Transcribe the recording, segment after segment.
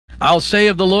I'll say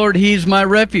of the Lord, he's my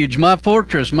refuge, my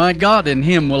fortress, my God, in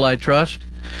him will I trust.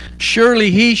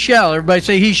 Surely he shall, everybody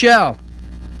say he shall,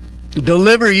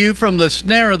 deliver you from the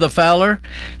snare of the fowler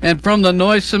and from the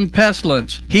noisome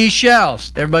pestilence. He shall,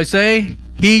 everybody say,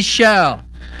 he shall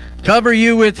cover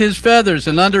you with his feathers,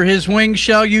 and under his wings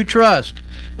shall you trust.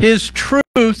 His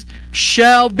truth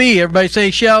shall be, everybody say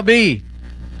shall be,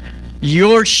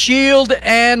 your shield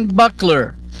and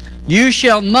buckler. You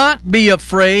shall not be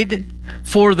afraid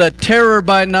for the terror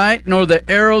by night, nor the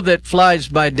arrow that flies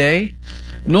by day,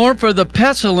 nor for the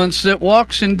pestilence that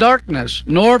walks in darkness,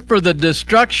 nor for the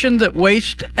destruction that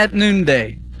wastes at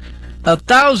noonday.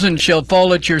 1,000 shall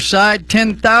fall at your side,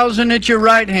 10,000 at your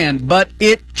right hand, but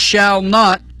it shall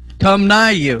not come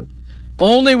nigh you.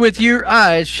 Only with your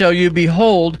eyes shall you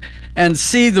behold and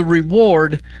see the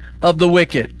reward of the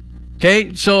wicked.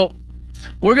 Okay, so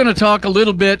we're going to talk a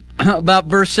little bit about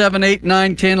verse 7, 8,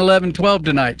 9, 10, 11, 12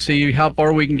 tonight. See how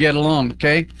far we can get along,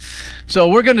 okay? So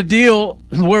we're going to deal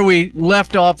where we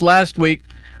left off last week.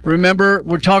 Remember,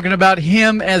 we're talking about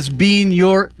him as being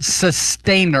your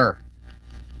sustainer.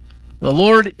 The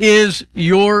Lord is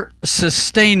your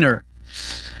sustainer.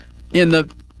 In the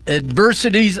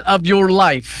adversities of your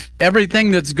life, everything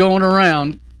that's going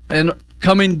around and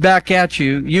coming back at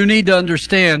you, you need to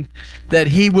understand that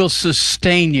he will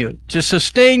sustain you. To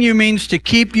sustain you means to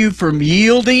keep you from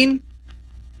yielding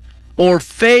or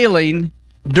failing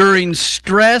during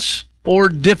stress or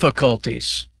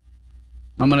difficulties.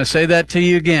 I'm going to say that to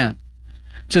you again.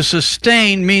 To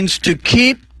sustain means to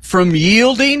keep from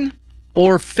yielding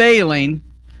or failing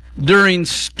during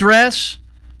stress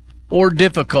or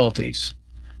difficulties.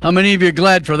 How many of you are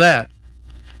glad for that?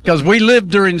 Because we live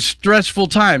during stressful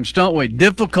times, don't we?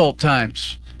 Difficult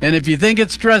times. And if you think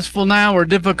it's stressful now or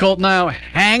difficult now,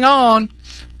 hang on.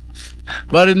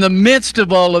 But in the midst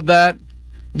of all of that,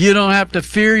 you don't have to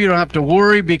fear, you don't have to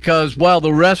worry, because while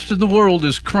the rest of the world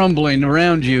is crumbling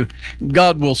around you,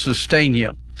 God will sustain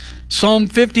you. Psalm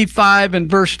 55 and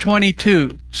verse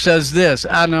 22 says this,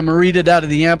 and I'm going to read it out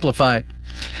of the Amplified.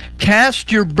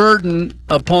 Cast your burden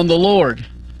upon the Lord,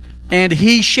 and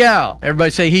he shall,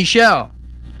 everybody say he shall,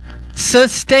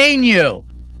 sustain you.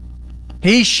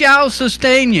 He shall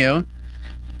sustain you.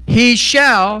 He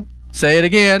shall, say it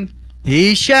again,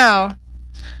 he shall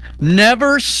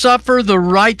never suffer the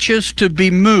righteous to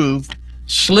be moved,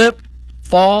 slip,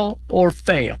 fall, or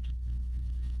fail.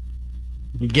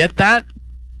 You get that?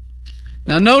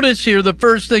 Now notice here the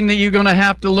first thing that you're going to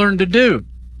have to learn to do.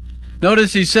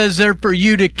 Notice he says there for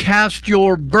you to cast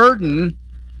your burden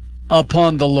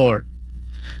upon the Lord.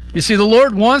 You see, the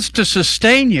Lord wants to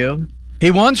sustain you. He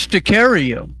wants to carry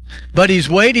you, but he's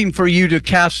waiting for you to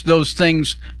cast those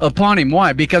things upon him.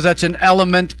 Why? Because that's an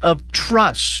element of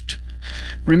trust.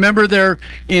 Remember there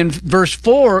in verse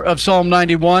 4 of Psalm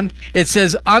 91, it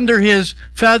says, under his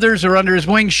feathers or under his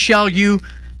wings shall you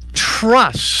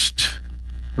trust.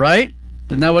 Right?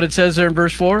 Isn't that what it says there in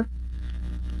verse 4?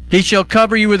 He shall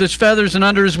cover you with his feathers, and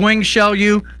under his wings shall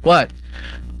you, what?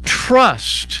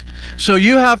 Trust. So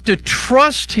you have to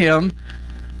trust him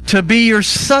to be your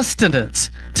sustenance,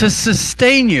 to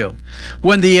sustain you.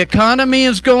 When the economy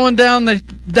is going down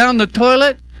the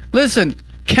toilet, listen,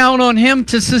 count on him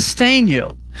to sustain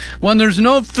you. When there's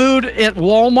no food at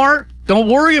Walmart, don't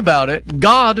worry about it.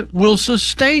 God will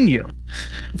sustain you.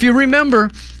 If you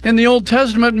remember in the Old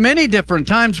Testament, many different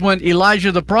times when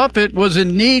Elijah the prophet was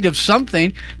in need of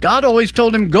something, God always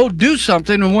told him, go do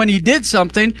something. And when he did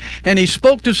something and he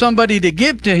spoke to somebody to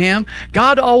give to him,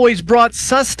 God always brought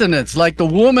sustenance. Like the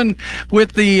woman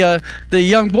with the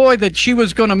young boy, that she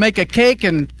was going to make a cake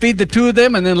and feed the two of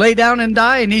them and then lay down and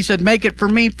die. And he said, make it for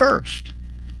me first.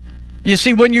 You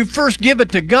see, when you first give it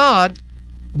to God,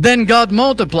 then God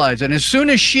multiplies it. As soon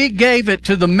as she gave it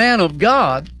to the man of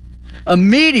God,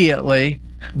 immediately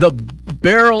the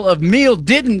barrel of meal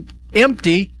didn't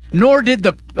empty, nor did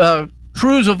the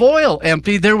cruse of oil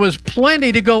empty. There was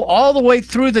plenty to go all the way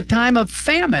through the time of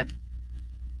famine.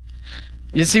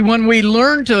 You see, when we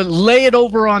learn to lay it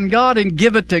over on God and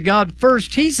give it to God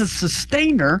first, he's a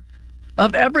sustainer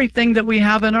of everything that we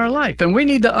have in our life. And we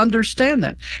need to understand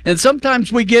that. And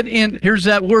sometimes we get in, here's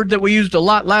that word that we used a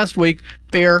lot last week,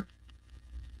 fear.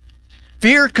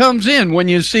 Fear comes in when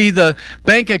you see the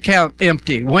bank account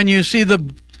empty, when you see the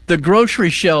grocery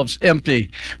shelves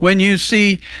empty, when you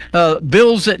see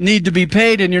bills that need to be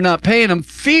paid and you're not paying them.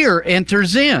 Fear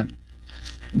enters in.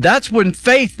 That's when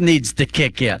faith needs to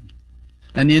kick in.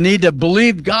 And you need to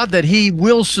believe God that he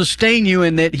will sustain you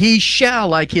and that he shall,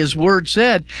 like his word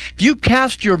said. If you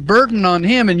cast your burden on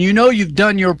him and you know you've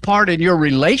done your part in your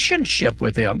relationship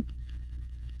with him.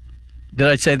 Did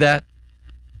I say that?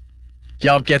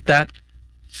 Y'all get that?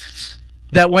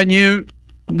 that when you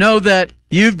know that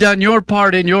you've done your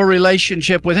part in your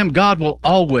relationship with him, God will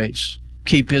always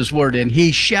keep his word, and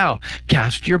he shall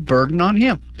cast your burden on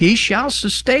him. He shall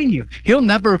sustain you. He'll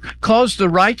never cause the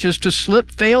righteous to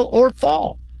slip, fail, or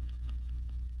fall.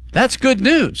 That's good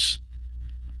news.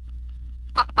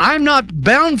 I'm not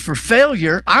bound for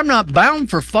failure. I'm not bound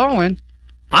for falling.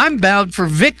 I'm bound for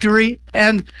victory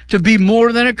and to be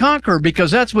more than a conqueror, because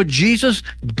that's what Jesus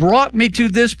brought me to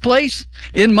this place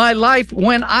in my life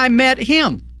when I met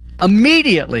him.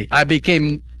 Immediately, I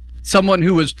became someone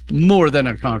who was more than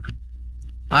a conqueror.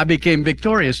 I became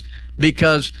victorious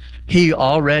because he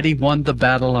already won the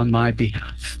battle on my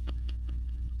behalf.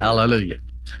 Hallelujah.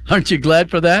 Aren't you glad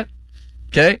for that?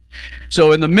 Okay.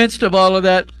 So in the midst of all of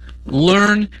that,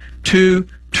 learn to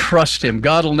trust him.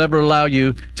 God will never allow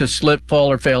you to slip, fall,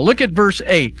 or fail. Look at verse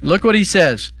 8. Look what he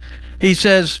says. He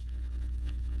says,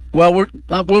 well,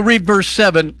 we'll read verse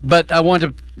 7, but I want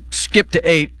to skip to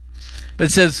 8.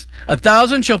 It says,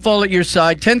 1,000 shall fall at your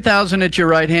side, 10,000 at your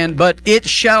right hand, but it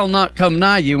shall not come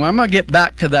nigh you. I'm going to get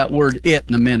back to that word "it"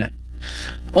 in a minute.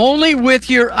 Only with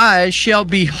your eyes shall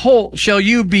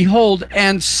you behold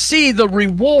and see the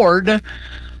reward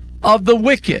of the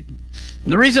wicked.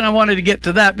 And the reason I wanted to get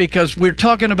to that, because we're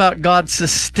talking about God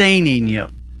sustaining you.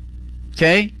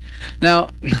 Okay? Now,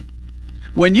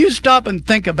 when you stop and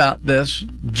think about this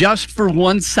just for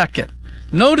 1 second,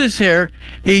 notice here,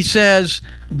 he says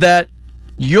that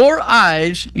your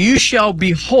eyes, you shall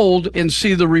behold and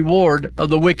see the reward of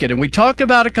the wicked. And we talked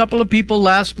about a couple of people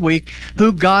last week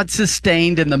who God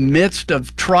sustained in the midst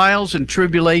of trials and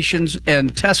tribulations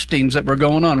and testings that were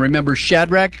going on. Remember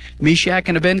Shadrach, Meshach,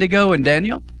 and Abednego and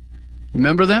Daniel?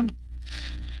 Remember them?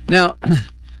 Now,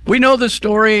 we know the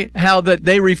story, how that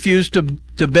they refused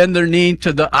to bend their knee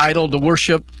to the idol, to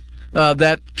worship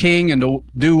that king and to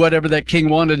do whatever that king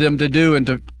wanted them to do, and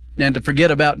to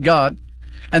forget about God.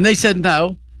 And they said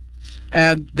no.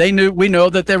 And we know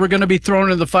that they were going to be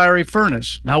thrown in the fiery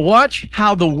furnace. Now watch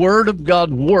how the word of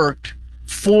God worked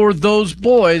for those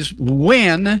boys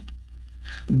when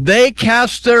they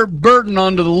cast their burden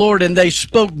onto the Lord and they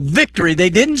spoke victory. They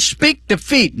didn't speak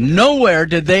defeat. Nowhere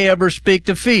did they ever speak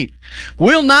defeat.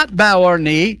 We'll not bow our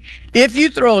knee. If you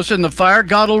throw us in the fire,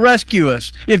 God will rescue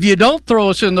us. If you don't throw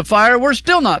us in the fire, we're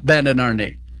still not bending our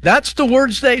knee. That's the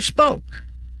words they spoke.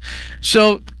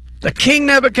 So the King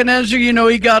Nebuchadnezzar,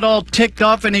 he got all ticked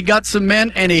off, and he got some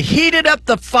men, and he heated up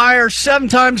the fire 7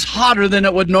 times hotter than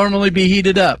it would normally be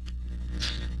heated up.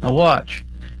 Now watch.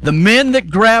 The men that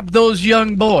grabbed those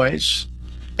young boys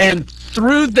and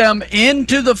threw them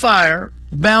into the fire,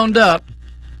 bound up,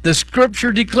 the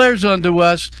scripture declares unto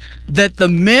us that the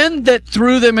men that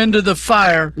threw them into the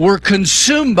fire were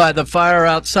consumed by the fire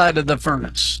outside of the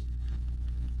furnace.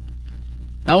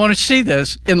 I want to see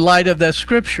this in light of that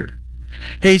scripture.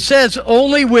 He says,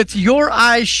 only with your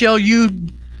eyes shall you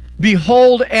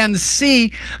behold and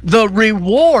see the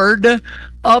reward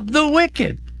of the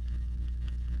wicked.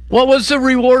 What was the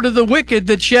reward of the wicked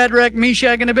that Shadrach,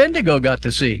 Meshach, and Abednego got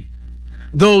to see?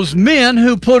 Those men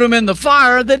who put them in the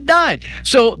fire that died.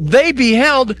 So they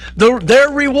beheld their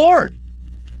reward.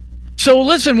 So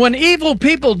listen, when evil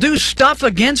people do stuff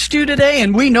against you today,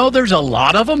 and we know there's a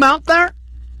lot of them out there,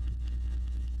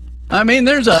 I mean,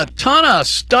 there's a ton of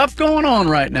stuff going on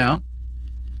right now.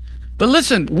 But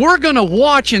listen, we're going to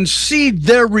watch and see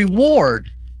their reward.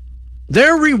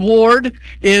 Their reward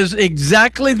is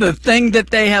exactly the thing that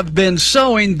they have been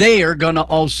sowing, they are going to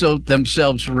also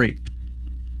themselves reap.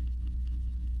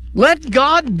 Let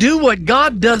God do what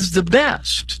God does the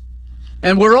best.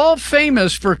 And we're all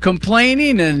famous for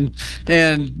complaining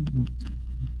and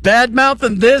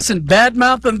bad-mouthing this and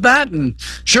bad-mouthing that, and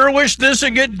sure wish this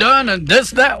would get done and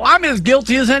this, that. I'm as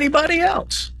guilty as anybody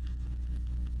else.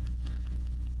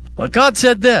 But God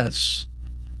said this.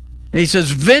 He says,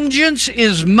 vengeance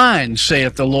is mine,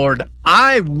 saith the Lord.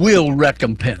 I will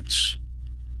recompense.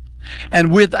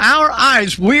 And with our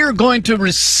eyes, we're going to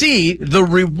receive the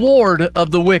reward of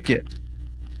the wicked.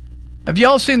 Have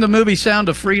y'all seen the movie Sound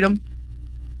of Freedom?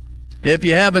 If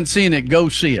you haven't seen it, go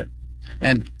see it.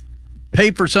 And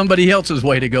pay for somebody else's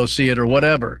way to go see it or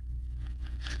whatever.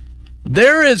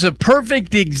 There is a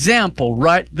perfect example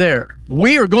right there.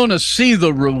 We are going to see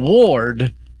the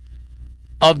reward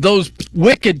of those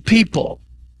wicked people.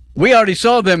 We already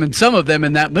saw them and some of them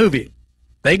in that movie.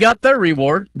 They got their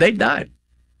reward. They died.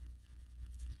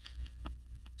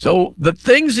 So the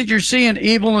things that you're seeing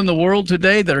evil in the world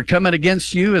today that are coming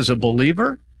against you as a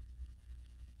believer,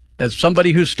 as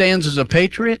somebody who stands as a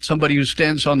patriot, somebody who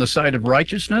stands on the side of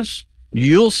righteousness,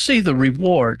 you'll see the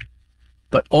reward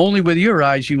but only with your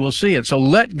eyes you will see it. So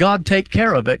let God take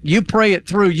care of it. You pray it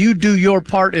through. You do your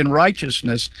part in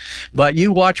righteousness, but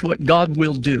you watch what God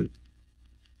will do.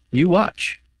 You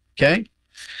watch, okay?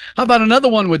 How about another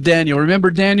one with Daniel?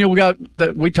 Remember Daniel?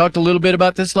 We talked a little bit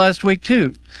about this last week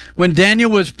too. When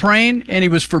Daniel was praying and he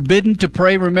was forbidden to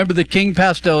pray, remember the king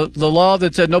passed the law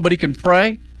that said nobody can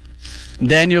pray?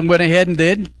 Daniel went ahead and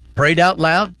did, prayed out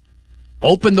loud,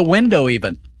 opened the window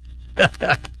even.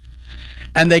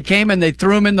 And they came and they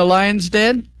threw him in the lion's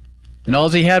den, and all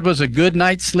he had was a good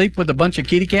night's sleep with a bunch of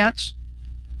kitty cats.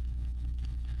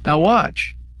 Now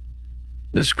watch.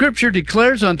 The scripture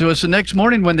declares unto us the next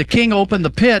morning when the king opened the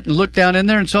pit and looked down in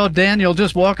there and saw Daniel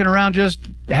just walking around, just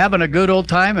having a good old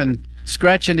time and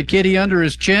scratching the kitty under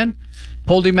his chin,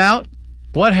 pulled him out.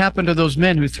 What happened to those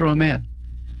men who threw him in?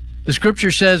 The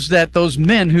scripture says that those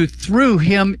men who threw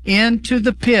him into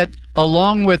the pit,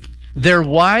 along with their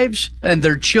wives and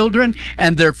their children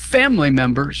and their family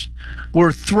members,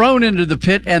 were thrown into the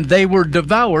pit, and they were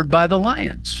devoured by the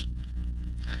lions.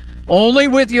 Only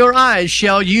with your eyes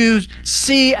shall you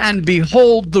see and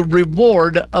behold the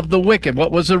reward of the wicked.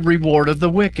 What was the reward of the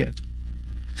wicked?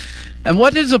 And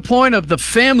what is the point of the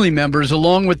family members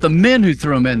along with the men who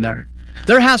threw them in there?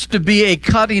 There has to be a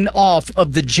cutting off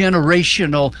of the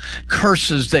generational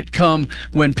curses that come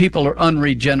when people are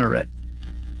unregenerate.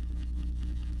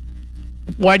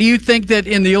 Why do you think that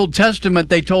in the Old Testament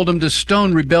they told them to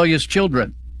stone rebellious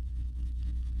children?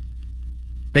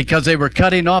 Because they were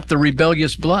cutting off the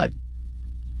rebellious blood.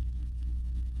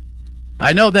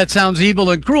 I know that sounds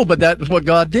evil and cruel, but that's what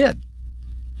God did.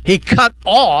 He cut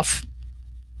off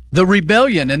the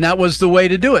rebellion, and that was the way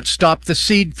to do it. Stop the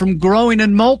seed from growing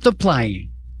and multiplying.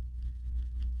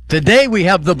 Today we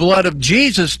have the blood of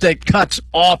Jesus that cuts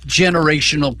off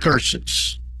generational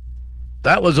curses.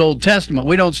 That was Old Testament.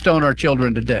 We don't stone our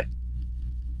children today.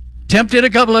 Tempted a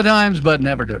couple of times, but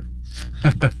never do.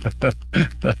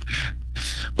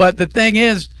 But the thing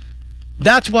is,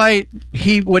 that's why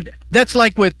that's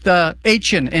like with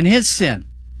Achan and his sin.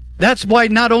 That's why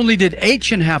not only did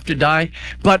Achan have to die,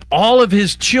 but all of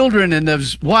his children and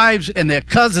his wives and their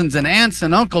cousins and aunts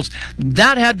and uncles,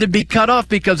 that had to be cut off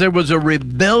because there was a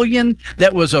rebellion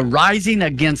that was arising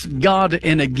against God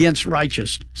and against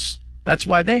righteousness. That's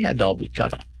why they had to all be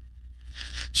cut off.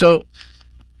 So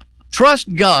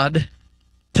trust God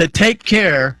to take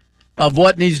care of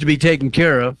what needs to be taken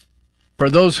care of for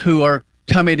those who are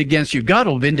coming against you. God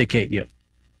will vindicate you.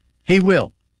 He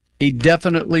will. He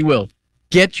definitely will.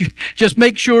 Just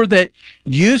make sure that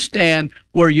you stand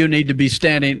where you need to be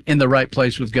standing in the right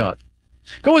place with God.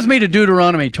 Go with me to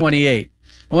Deuteronomy 28.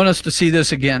 I want us to see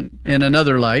this again in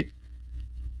another light.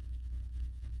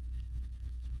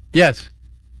 Yes.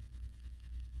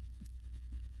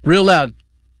 Real loud.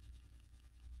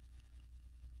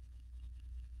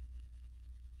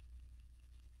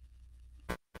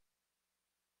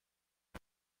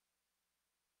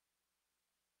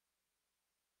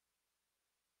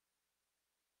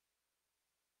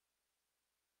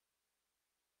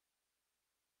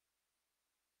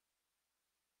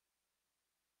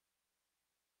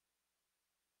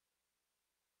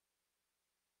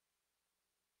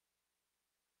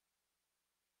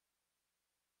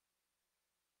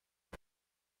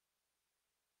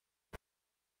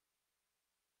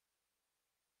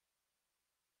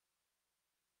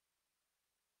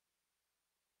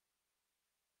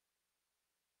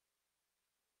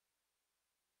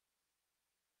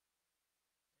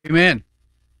 Amen.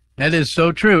 That is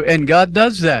so true. And God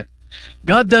does that.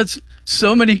 God does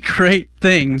so many great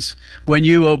things when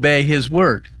you obey his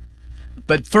word.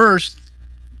 But first,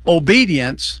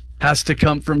 obedience has to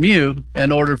come from you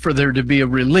in order for there to be a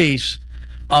release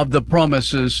of the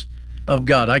promises of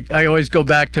God. I always go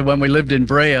back to when we lived in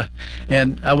Brea,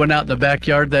 and I went out in the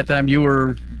backyard that time. You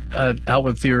were out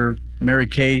with your Mary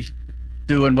Kay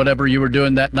doing whatever you were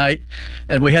doing that night,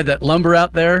 and we had that lumber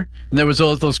out there, and there was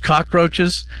all those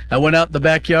cockroaches. I went out in the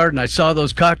backyard and I saw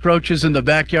those cockroaches in the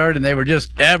backyard, and they were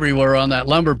just everywhere on that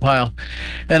lumber pile.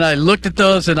 And I looked at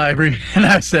those and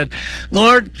I said,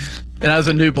 Lord, and I was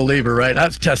a new believer, right? I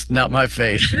was testing out my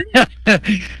faith.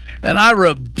 And I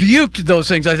rebuked those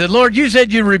things. I said, Lord, you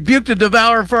said you rebuked the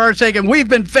devourer for our sake, and we've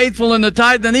been faithful in the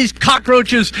tithe, and these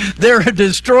cockroaches, they're a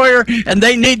destroyer, and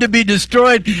they need to be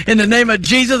destroyed. In the name of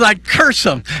Jesus, I curse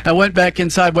them. I went back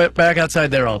inside, went back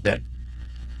outside, they're all dead.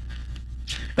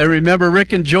 I remember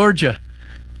Rick in Georgia.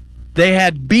 They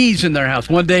had bees in their house.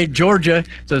 One day, Georgia,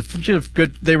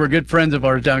 they were good friends of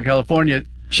ours down in California.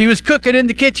 She was cooking in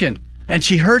the kitchen, and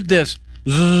she heard this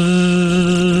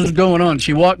going on.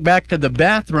 She walked back to the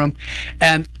bathroom,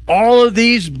 and all of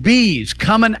these bees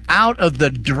coming out of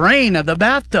the drain of the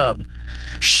bathtub.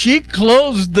 She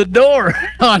closed the door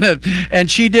on it, and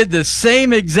she did the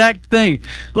same exact thing.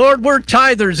 Lord, we're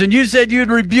tithers, and you said you'd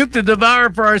rebuke the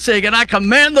devourer for our sake, and I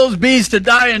command those bees to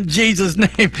die in Jesus'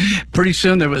 name. Pretty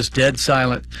soon there was dead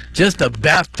silence, just a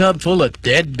bathtub full of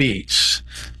dead bees.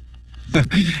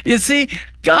 You see,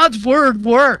 God's word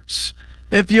works.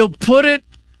 If you'll put it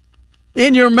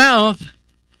in your mouth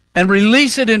and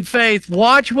release it in faith,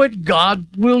 watch what God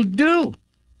will do.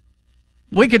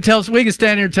 We can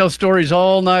stand here and tell stories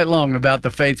all night long about the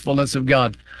faithfulness of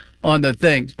God on the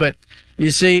things. But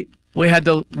you see, we had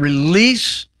to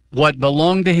release what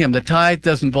belonged to him. The tithe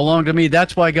doesn't belong to me.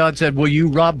 That's why God said, will you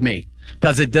rob me?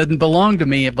 Because it doesn't belong to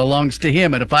me. It belongs to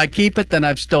him. And if I keep it, then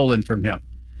I've stolen from him.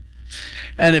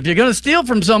 And if you're going to steal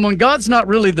from someone, God's not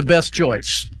really the best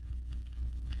choice.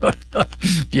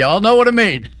 Y'all know what I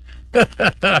mean.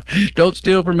 Don't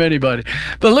steal from anybody.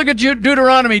 But look at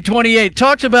Deuteronomy 28.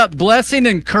 Talks about blessing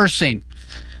and cursing.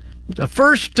 The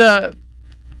first, the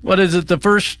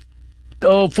first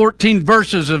 14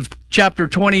 verses of chapter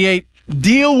 28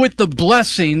 deal with the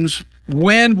blessings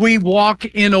when we walk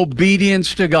in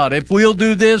obedience to God. If we'll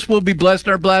do this, we'll be blessed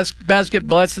in our basket,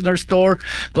 blessed in our store,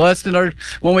 blessed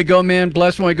when we go in,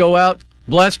 blessed when we go out.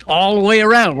 Blessed all the way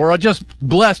around. We're just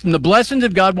blessed. And the blessings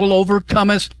of God will overcome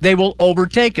us. They will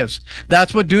overtake us.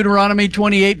 That's what Deuteronomy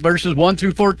 28 verses 1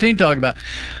 through 14 talk about.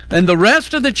 And the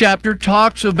rest of the chapter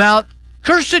talks about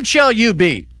cursed shall you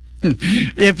be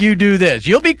if you do this.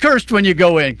 You'll be cursed when you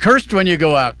go in, cursed when you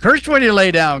go out, cursed when you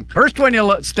lay down, cursed when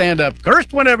you stand up,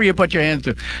 cursed whenever you put your hands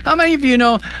to. How many of you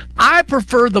know I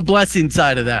prefer the blessing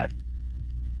side of that?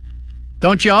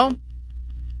 Don't y'all?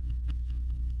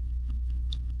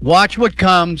 Watch what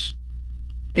comes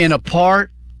in a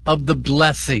part of the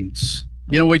blessings.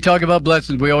 You know, we talk about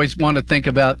blessings. We always want to think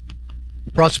about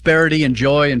prosperity and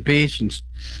joy and peace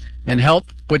and health,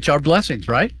 which are blessings,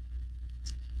 right?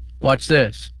 Watch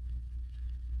this.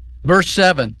 Verse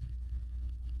 7.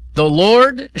 The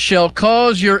Lord shall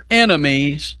cause your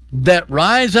enemies that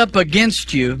rise up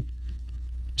against you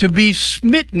to be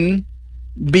smitten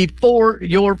before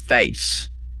your face.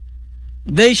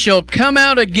 They shall come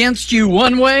out against you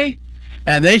one way,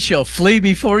 and they shall flee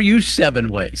before you 7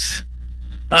 ways.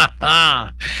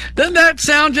 Doesn't that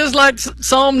sound just like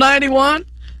Psalm 91,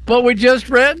 what we just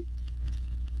read?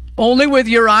 Only with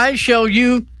your eyes shall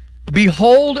you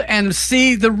behold and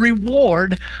see the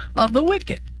reward of the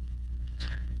wicked.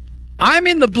 I'm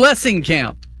in the blessing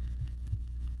camp.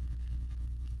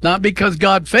 Not because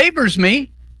God favors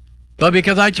me, but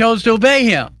because I chose to obey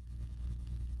him.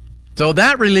 So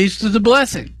that releases the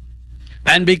blessing.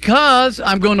 And because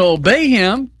I'm going to obey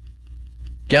him,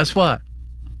 guess what?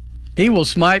 He will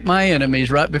smite my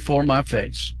enemies right before my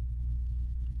face.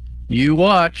 You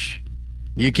watch.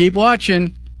 You keep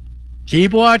watching.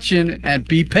 Keep watching and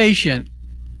be patient.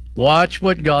 Watch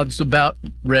what God's about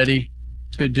ready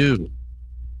to do.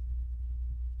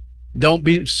 Don't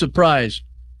be surprised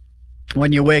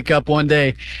when you wake up one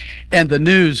day and the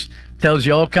news tells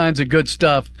you all kinds of good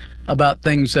stuff about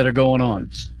things that are going on.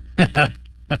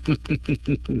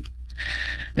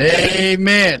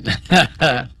 Amen.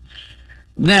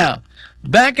 Now,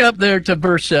 back up there to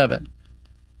verse 7.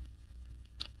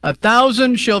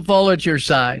 1,000 shall fall at your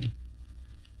side,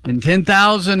 and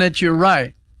 10,000 at your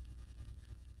right,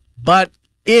 but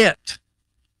it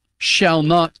shall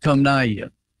not come nigh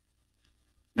you.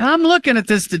 Now, I'm looking at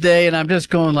this today, and I'm just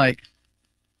going like,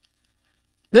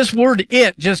 this word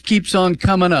 "it" just keeps on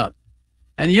coming up.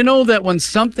 And you know that when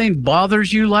something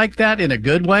bothers you like that in a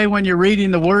good way when you're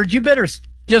reading the word, you better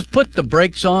just put the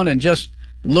brakes on and just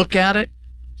look at it.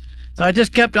 So I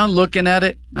just kept on looking at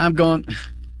it. I'm going,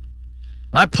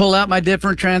 I pull out my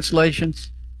different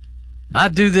translations. I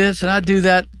do this and I do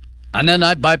that. And then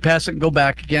I bypass it and go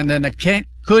back again. Then I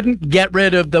couldn't get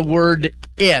rid of the word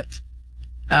 "it"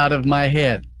 out of my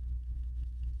head.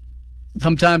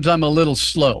 Sometimes I'm a little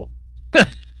slow.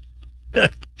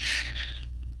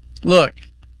 Look.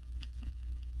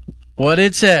 What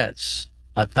it says,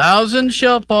 1,000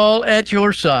 shall fall at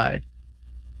your side,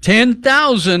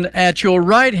 10,000 at your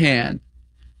right hand,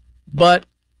 but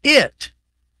it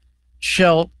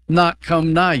shall not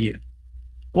come nigh you.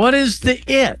 What is the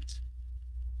it?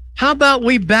 How about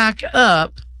we back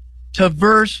up to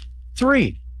verse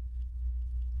 3?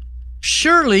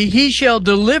 Surely he shall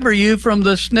deliver you from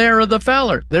the snare of the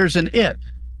fowler. There's an it.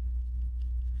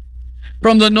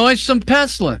 From the noisome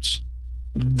pestilence.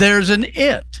 There's an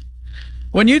it.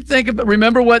 When you think about,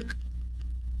 remember what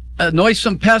a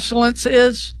noisome pestilence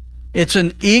is? It's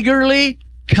an eagerly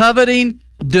coveting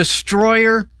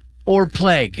destroyer or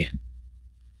plague.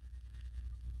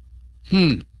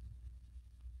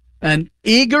 An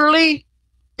eagerly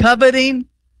coveting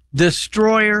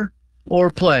destroyer, or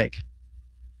plague.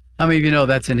 How many of you know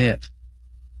that's an it?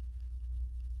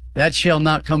 That shall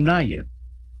not come nigh you.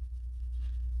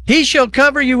 He shall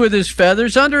cover you with his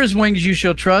feathers. Under his wings you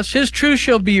shall trust. His truth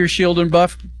shall be your shield and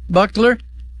buckler.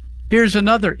 Here's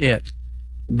another it.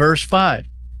 Verse 5.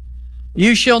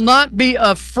 You shall not be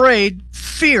afraid.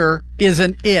 Fear is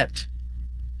an it.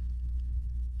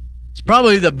 It's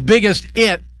probably the biggest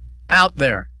it out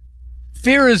there.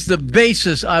 Fear is the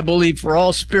basis, I believe, for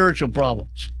all spiritual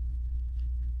problems.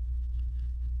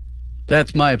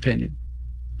 That's my opinion.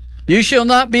 You shall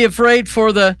not be afraid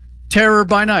for the terror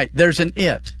by night. There's an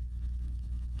it.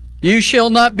 You shall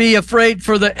not be afraid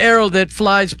for the arrow that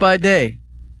flies by day.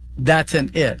 That's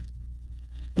an it.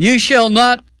 You shall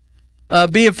not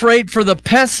be afraid for the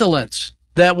pestilence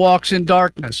that walks in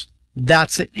darkness.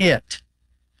 That's an it.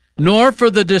 Nor for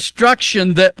the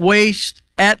destruction that wastes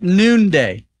at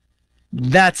noonday.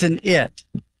 That's an it.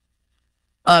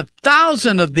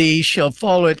 1,000 of these shall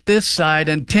fall at this side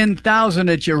and 10,000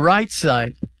 at your right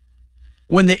side.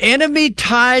 When the enemy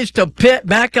tries to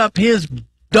back up his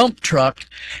dump truck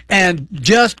and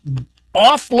just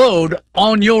offload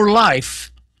on your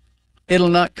life, it'll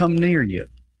not come near you.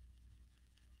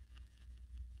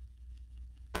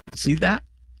 See that?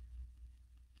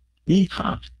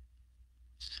 Yeehaw.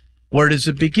 Where does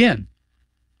it begin?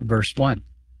 Verse 1.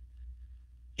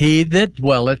 He that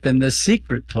dwelleth in the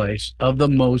secret place of the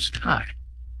Most High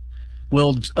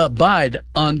will abide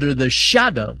under the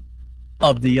shadow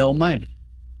of the Almighty.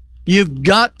 You've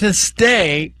got to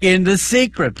stay in the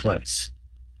secret place.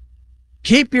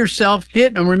 Keep yourself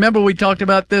hidden. And remember, we talked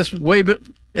about this way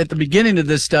at the beginning of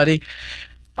this study.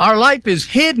 Our life is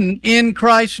hidden in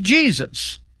Christ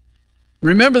Jesus.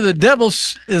 Remember, the devil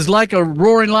is like a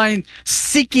roaring lion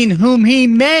seeking whom he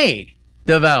may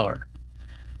devour.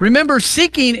 Remember,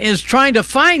 seeking is trying to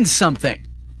find something.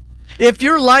 If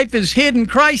your life is hidden in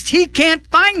Christ, he can't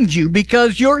find you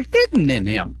because you're hidden in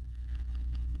him.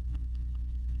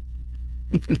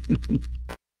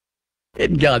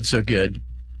 Isn't God so good?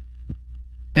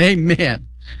 Amen.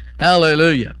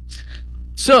 Hallelujah.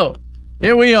 So,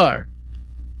 here we are.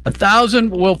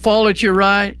 1,000 will fall at your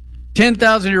right,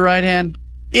 10,000 at your right hand.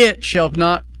 It shall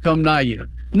not come nigh you.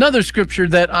 Another scripture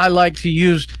that I like to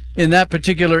use in that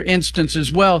particular instance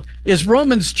as well is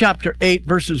Romans chapter 8,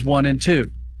 verses 1 and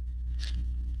 2.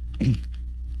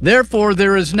 Therefore,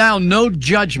 there is now no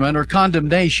judgment or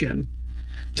condemnation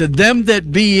to them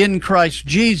that be in Christ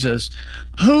Jesus,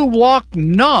 who walk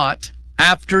not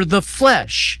after the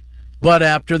flesh, but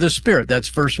after the Spirit. That's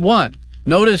verse 1.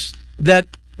 Notice that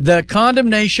the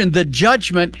condemnation, the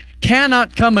judgment,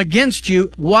 cannot come against you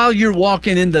while you're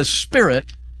walking in the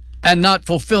Spirit and not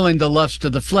fulfilling the lust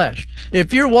of the flesh.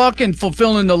 If you're walking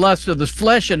fulfilling the lust of the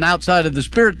flesh and outside of the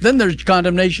Spirit, then there's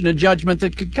condemnation and judgment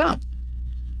that could come.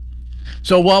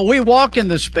 So while we walk in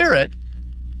the Spirit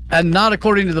and not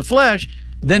according to the flesh,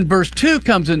 then verse 2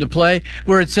 comes into play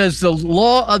where it says, the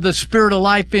law of the Spirit of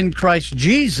life in Christ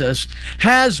Jesus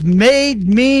has made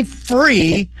me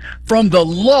free from the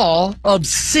law of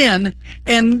sin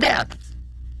and death.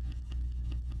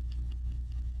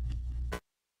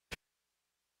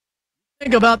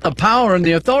 Think about the power and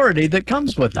the authority that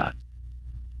comes with that.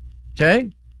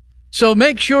 Okay? So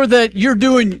make sure that you're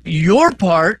doing your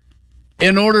part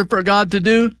in order for God to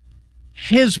do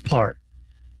his part.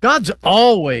 God's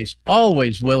always,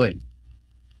 always willing.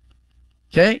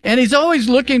 Okay? And he's always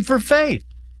looking for faith.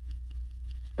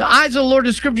 The eyes of the Lord,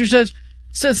 the scripture says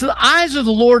the eyes of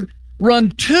the Lord run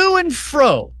to and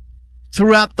fro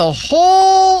throughout the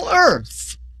whole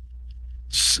earth,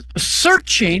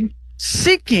 searching,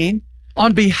 seeking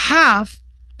on behalf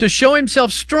to show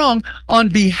himself strong on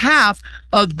behalf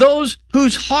of those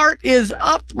whose heart is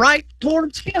upright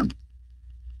towards him.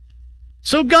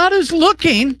 So God is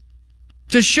looking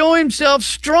to show himself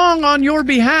strong on your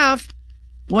behalf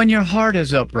when your heart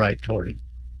is upright toward him.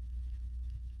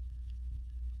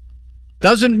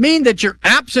 Doesn't mean that you're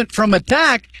absent from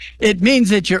attack. It means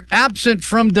that you're absent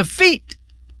from defeat.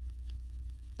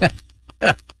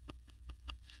 Got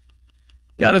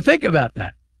to think about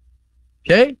that.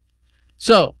 Okay?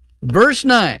 So, verse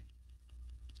 9.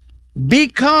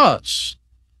 Because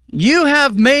you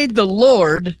have made the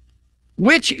Lord,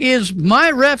 which is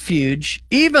my refuge,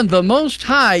 even the Most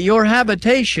High, your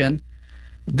habitation,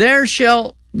 there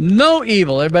shall no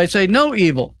evil, everybody say no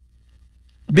evil,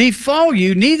 befall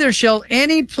you, neither shall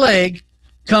any plague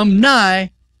come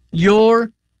nigh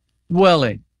your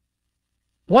dwelling.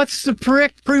 What's the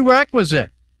prerequisite?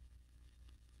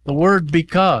 The word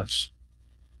because.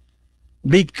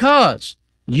 Because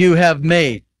you have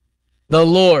made the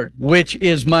Lord, which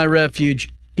is my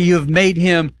refuge, you have made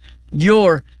him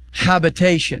your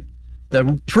habitation.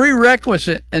 The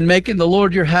prerequisite in making the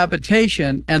Lord your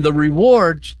habitation and the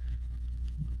rewards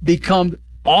become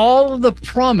all of the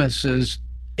promises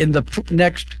in the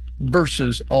next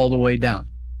verses all the way down.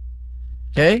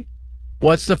 Okay?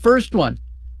 What's the first one?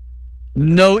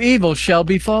 No evil shall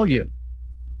befall you.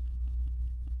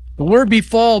 The word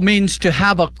befall means to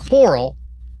have a quarrel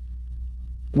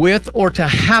with or to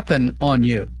happen on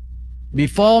you.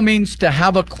 Befall means to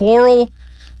have a quarrel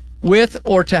with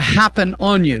or to happen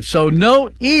on you. So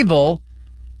no evil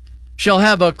shall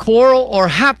have a quarrel or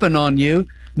happen on you,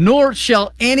 nor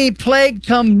shall any plague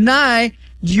come nigh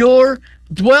your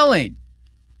dwelling.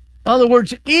 In other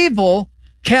words, evil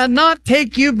cannot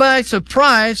take you by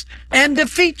surprise and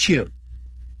defeat you.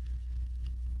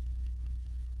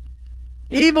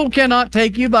 Evil cannot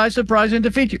take you by surprise and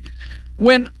defeat you.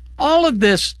 When all of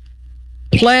this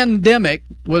pandemic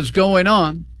was going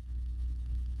on,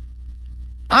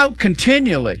 out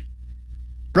continually,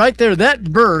 right there, that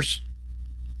verse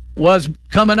was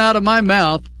coming out of my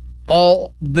mouth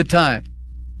all the time.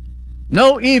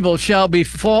 No evil shall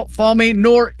befall me,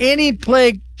 nor any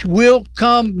plague will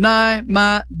come nigh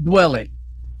my dwelling.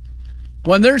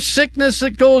 When there's sickness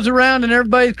that goes around and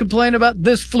everybody's complaining about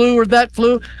this flu or that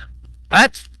flu,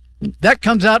 that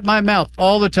comes out my mouth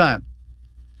all the time.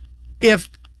 If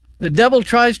the devil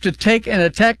tries to take and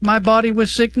attack my body with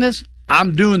sickness,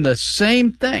 I'm doing the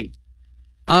same thing.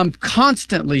 I'm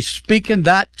constantly speaking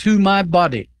that to my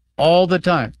body all the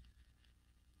time.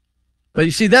 But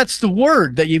you see, that's the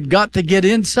word that you've got to get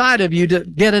inside of you to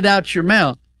get it out your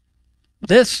mouth.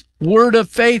 This word of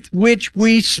faith which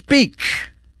we speak.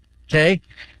 Okay?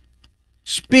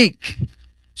 Speak.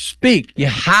 Speak. You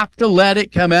have to let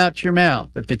it come out your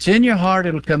mouth. If it's in your heart,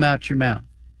 it'll come out your mouth.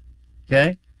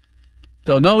 Okay?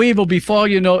 So no evil befall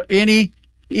you, nor any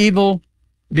evil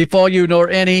befall you, nor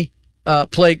any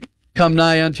plague come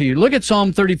nigh unto you. Look at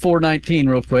Psalm 34:19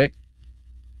 real quick.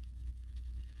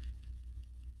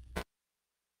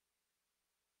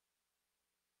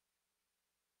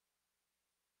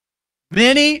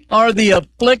 Many are the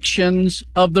afflictions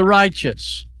of the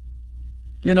righteous.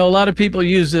 You know, a lot of people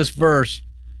use this verse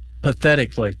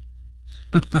pathetically.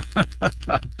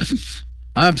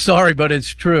 I'm sorry, but it's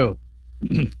true.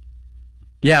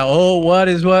 Yeah, oh, what?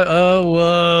 Oh,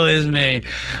 woe is me.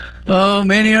 Oh,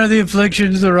 many are the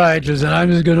afflictions of the righteous. And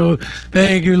I'm just going to,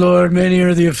 thank you, Lord, many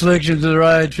are the afflictions of the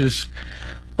righteous.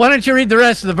 Why don't you read the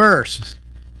rest of the verse?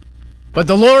 But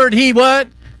the Lord, he what?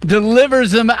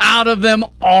 Delivers them out of them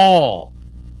all.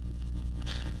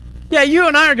 Yeah, you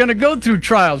and I are going to go through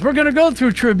trials. We're going to go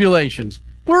through tribulations.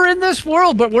 We're in this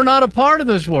world, but we're not a part of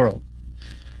this world.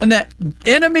 And that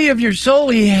enemy of your soul,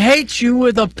 he hates you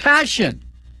with a passion.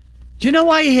 Do you know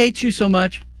why he hates you so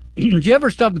much? Did you ever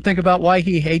stop and think about why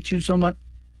he hates you so much?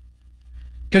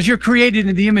 Because you're created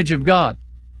in the image of God.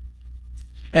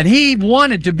 And he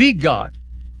wanted to be God.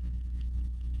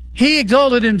 He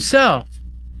exalted himself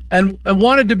and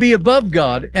wanted to be above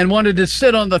God and wanted to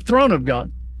sit on the throne of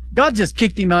God. God just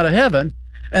kicked him out of heaven.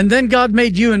 And then God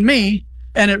made you and me,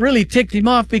 and it really ticked him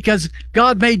off because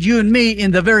God made you and me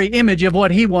in the very image of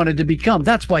what he wanted to become.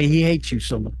 That's why he hates you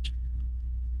so much.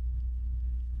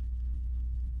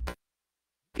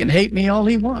 He can hate me all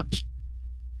he wants.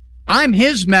 I'm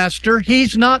his master.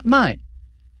 He's not mine.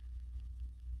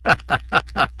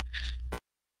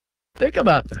 Think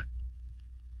about that.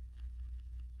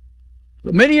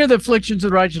 Many are the afflictions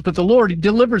of the righteous, but the Lord, he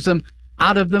delivers them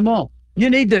out of them all. You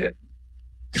need to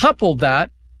couple that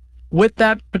with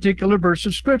that particular verse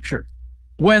of Scripture.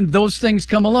 When those things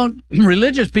come along,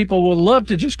 religious people will love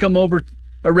to just come over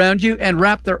around you and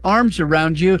wrap their arms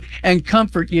around you and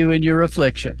comfort you in your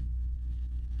affliction.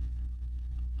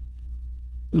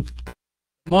 Come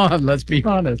on, let's be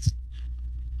honest.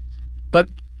 But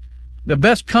the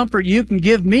best comfort you can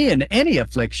give me in any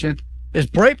affliction is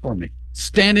pray for me.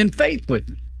 Stand in faith with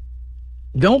me.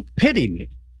 Don't pity me.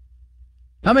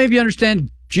 How many of you understand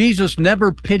Jesus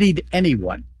never pitied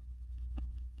anyone?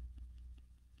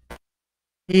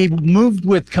 He moved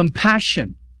with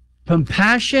compassion.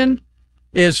 Compassion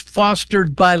is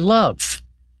fostered by love.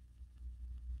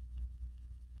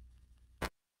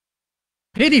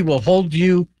 Pity will hold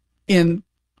you in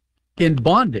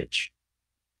bondage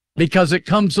because it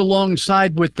comes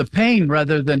alongside with the pain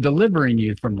rather than delivering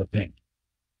you from the pain.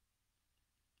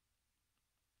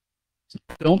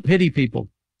 Don't pity people.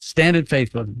 Stand in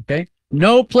faith with them, okay?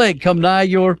 No plague come nigh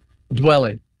your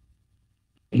dwelling.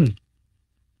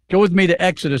 Go with me to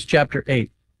Exodus chapter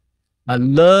 8. I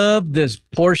love this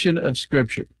portion of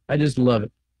Scripture. I just love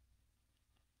it.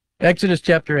 Exodus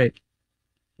chapter 8.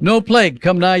 No plague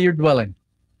come nigh your dwelling.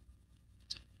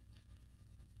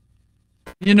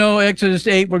 You know, Exodus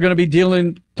 8, we're going to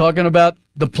be talking about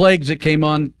the plagues that came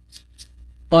on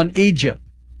Egypt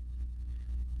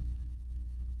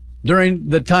during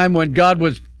the time when God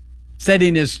was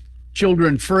setting his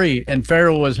children free, and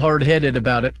Pharaoh was hard-headed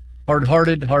about it,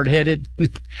 hard-headed,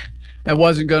 and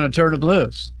wasn't going to turn them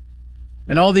loose.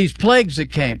 And all these plagues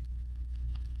that came.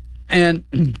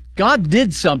 And God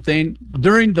did something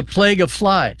during the plague of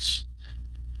flies.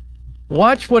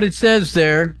 Watch what it says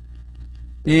there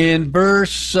in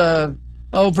verse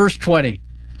 20.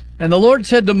 And the Lord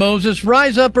said to Moses,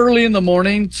 "Rise up early in the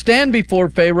morning, stand before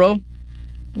Pharaoh.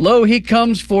 Lo, he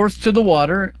comes forth to the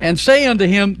water, and say unto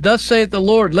him, Thus saith the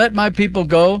Lord, Let my people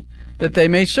go, that they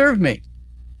may serve me.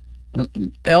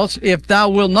 Else, if thou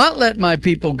wilt not let my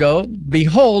people go,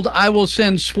 behold, I will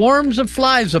send swarms of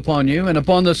flies upon you, and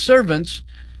upon the servants,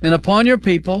 and upon your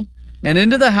people, and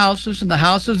into the houses, and the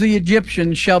houses of the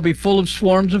Egyptians shall be full of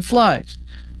swarms of flies,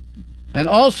 and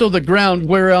also the ground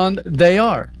whereon they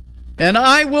are. And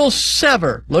I will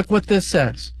sever," look what this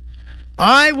says,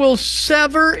 "I will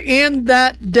sever in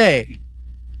that day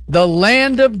the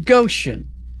land of Goshen,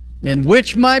 in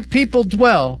which my people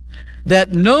dwell,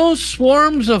 that no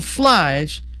swarms of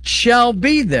flies shall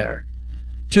be there,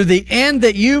 to the end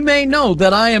that you may know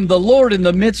that I am the Lord in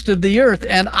the midst of the earth.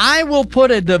 And I will put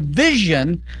a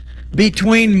division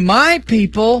between my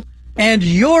people and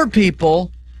your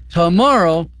people.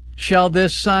 Tomorrow shall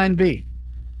this sign be."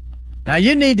 Now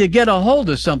you need to get a hold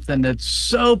of something that's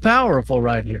so powerful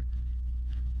right here.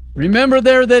 Remember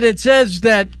there that it says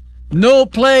that no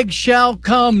plague shall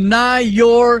come nigh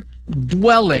your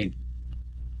dwelling.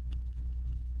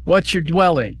 What's your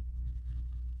dwelling?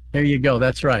 There you go.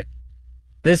 That's right.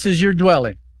 This is your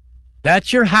dwelling.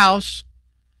 That's your house.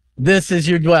 This is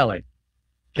your dwelling.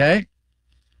 Okay?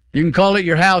 You can call it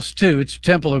your house too. It's the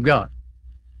temple of God.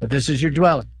 But this is your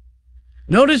dwelling.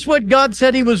 Notice what God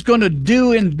said he was going to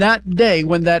do in that day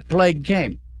when that plague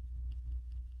came.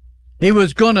 He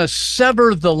was going to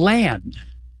sever the land.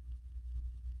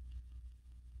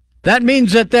 That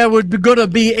means that there would be going to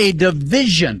be a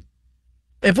division.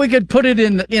 If we could put it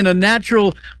in a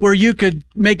natural, where you could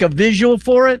make a visual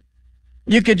for it,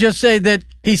 you could just say that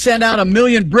he sent out 1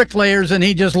 million bricklayers and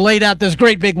he just laid out this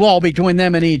great big wall between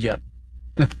them and Egypt.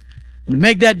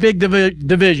 Make that big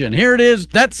division. Here it is.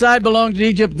 That side belongs to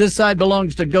Egypt. This side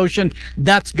belongs to Goshen.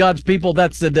 That's God's people.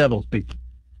 That's the devil's people.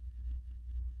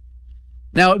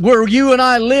 Now, where you and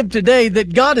I live today,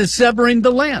 that God is severing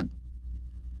the land.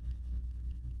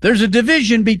 There's a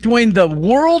division between the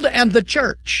world and the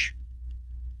church.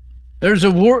 There's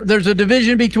a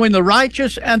division between the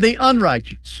righteous and the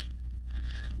unrighteous.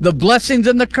 The blessings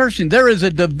and the cursing. There is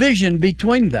a division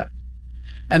between them.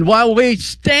 And while we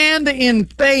stand in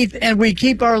faith and we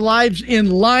keep our lives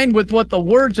in line with what the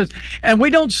Word says, and we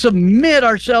don't submit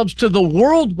ourselves to the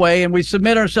world way and we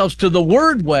submit ourselves to the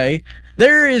Word way,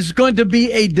 there is going to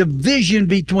be a division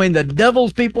between the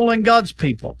devil's people and God's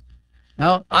people.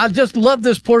 Now, I just love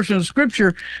this portion of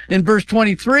Scripture in verse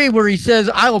 23 where he says,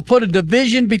 "I will put a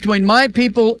division between my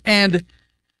people and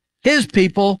his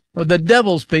people," or the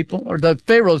devil's people, or the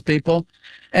Pharaoh's people,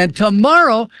 "and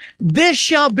tomorrow this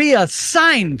shall be a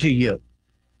sign to you."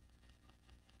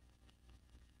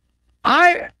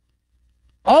 I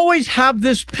always have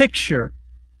this picture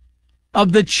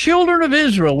of the children of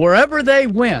Israel wherever they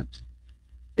went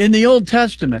in the Old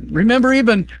Testament. Remember,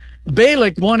 even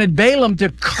Balak wanted Balaam to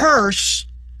curse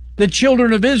the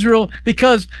children of Israel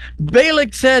because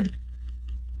Balak said,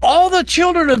 all the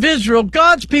children of Israel,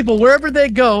 God's people, wherever they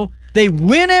go, they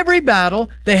win every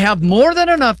battle. They have more than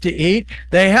enough to eat.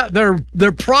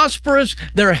 They're prosperous.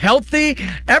 They're healthy.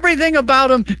 Everything about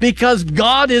them because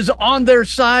God is on their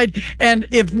side. And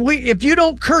if you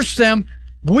don't curse them,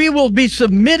 we will be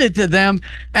submitted to them,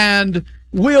 and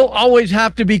we'll always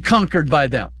have to be conquered by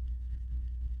them.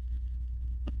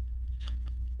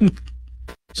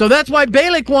 So that's why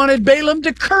Balak wanted Balaam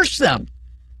to curse them.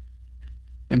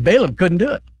 And Balaam couldn't do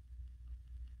it.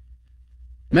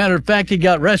 Matter of fact, he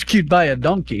got rescued by a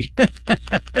donkey.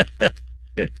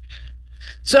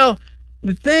 So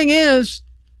the thing is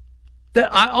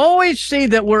that I always see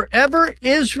that wherever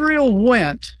Israel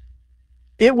went,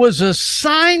 it was a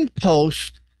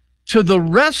signpost to the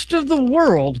rest of the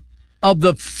world of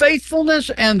the faithfulness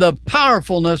and the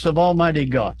powerfulness of Almighty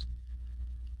God.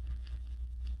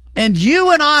 And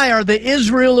you and I are the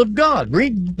Israel of God.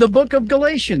 Read the book of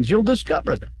Galatians. You'll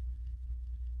discover that.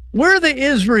 We're the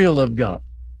Israel of God.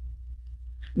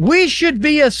 We should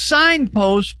be a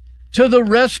signpost to the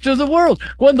rest of the world.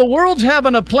 When the world's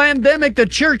having a pandemic, the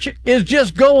church is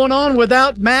just going on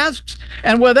without masks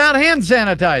and without hand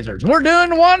sanitizers. We're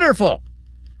doing wonderful.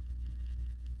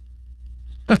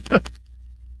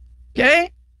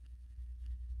 Okay?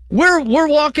 We're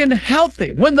walking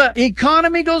healthy. When the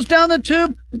economy goes down the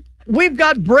tube, we've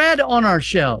got bread on our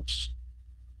shelves.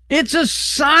 It's a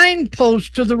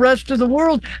signpost to the rest of the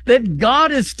world that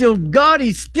God is still God.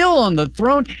 He's still on the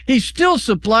throne. He's still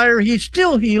supplier. He's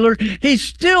still healer. He's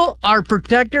still our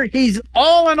protector. He's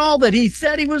all in all that he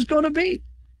said he was going to be.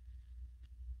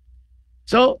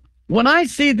 So when I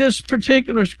see this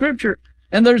particular scripture,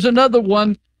 and there's another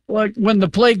one, like when the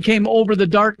plague came over the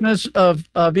darkness of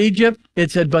Egypt, it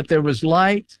said, but there was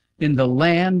light in the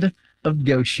land of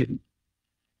Goshen.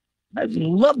 I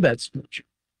love that scripture.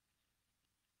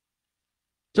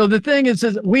 So the thing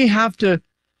is we have to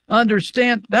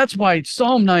understand. That's why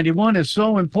Psalm 91 is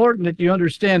so important, that you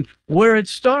understand where it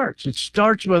starts. It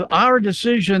starts with our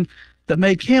decision to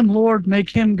make him Lord, make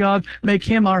him God, make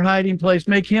him our hiding place,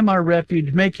 make him our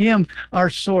refuge, make him our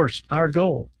source, our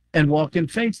goal, and walk in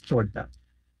faith toward that.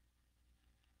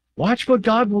 Watch what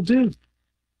God will do.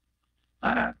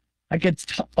 I could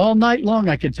all night long,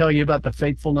 I could tell you about the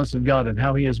faithfulness of God and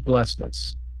how he has blessed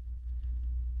us.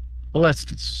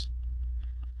 Blessed us.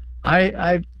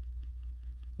 It's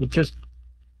just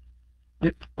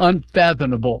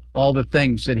unfathomable, all the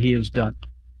things that he has done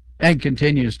and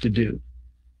continues to do.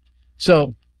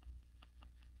 So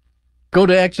go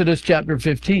to Exodus chapter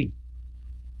 15.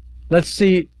 Let's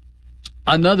see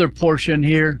another portion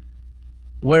here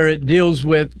where it deals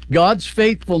with God's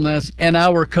faithfulness and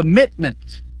our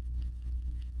commitment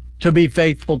to be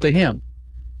faithful to him.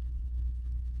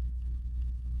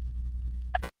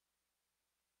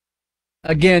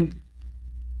 Again,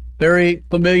 very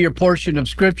familiar portion of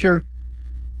Scripture.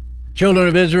 Children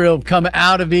of Israel have come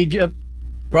out of Egypt,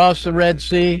 crossed the Red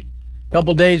Sea. A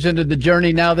couple days into the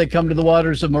journey, now they come to the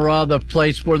waters of Marah, the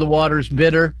place where the water's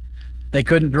bitter. They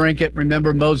couldn't drink it.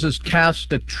 Remember, Moses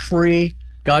cast a tree.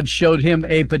 God showed him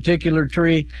a particular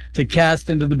tree to cast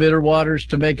into the bitter waters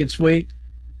to make it sweet.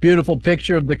 Beautiful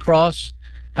picture of the cross,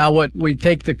 how what we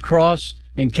take the cross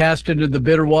and cast into the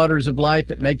bitter waters of life,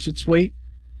 it makes it sweet.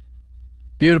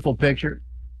 Beautiful picture.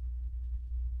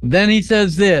 Then he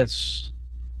says this,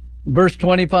 verse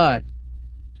 25,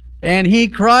 and he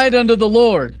cried unto the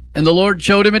Lord, and the Lord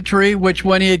showed him a tree, which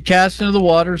when he had cast into the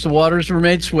waters were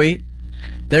made sweet.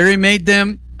 There he made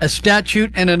them a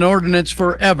statute and an ordinance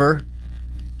forever.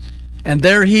 And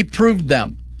there he proved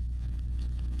them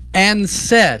and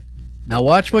said, now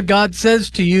watch what God says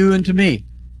to you and to me,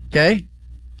 okay?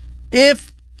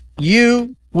 If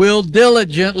you will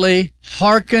diligently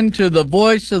hearken to the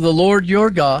voice of the Lord your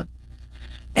God,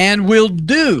 and will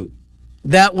do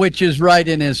that which is right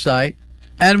in his sight,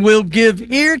 and will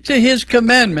give ear to his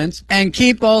commandments, and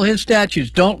keep all his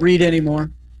statutes. Don't read anymore.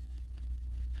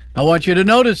 I want you to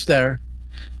notice there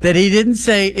that he didn't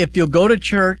say, if you'll go to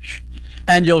church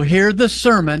and you'll hear the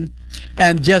sermon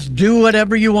and just do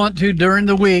whatever you want to during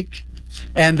the week,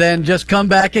 and then just come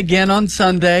back again on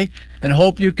Sunday and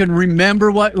hope you can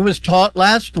remember what was taught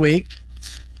last week.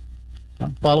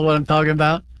 Follow what I'm talking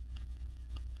about?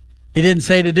 He didn't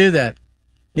say to do that.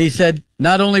 He said,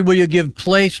 not only will you give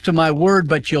place to my word,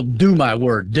 but you'll do my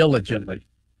word diligently.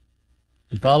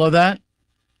 You follow that?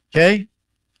 Okay?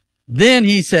 Then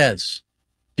he says,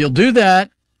 you'll do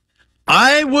that.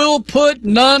 I will put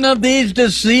none of these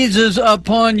diseases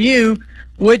upon you,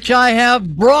 which I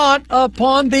have brought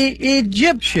upon the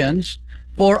Egyptians,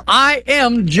 for I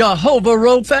am Jehovah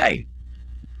Rophe.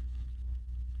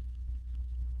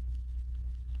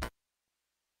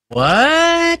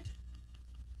 What?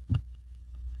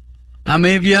 How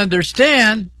many of you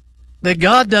understand that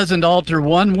God doesn't alter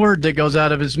one word that goes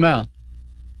out of his mouth?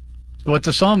 That's what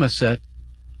the psalmist said.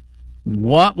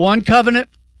 What one covenant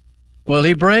will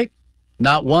he break?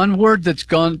 Not one word that's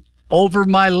gone over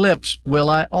my lips will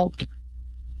I alter.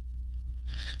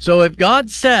 So if God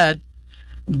said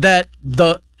that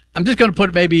I'm just going to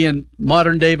put it maybe in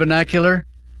modern day vernacular,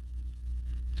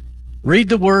 read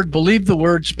the word, believe the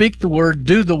word, speak the word,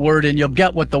 do the word, and you'll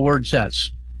get what the word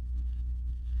says.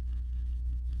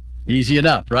 Easy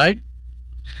enough, right?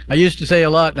 I used to say a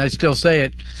lot, and I still say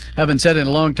it. Haven't said it in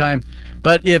a long time.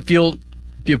 But if you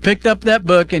picked up that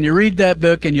book and you read that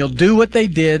book and you'll do what they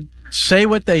did, say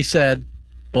what they said,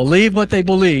 believe what they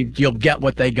believed, you'll get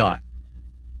what they got.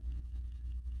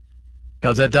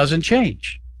 Because that doesn't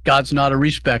change. God's not a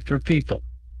respecter of people.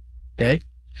 Okay?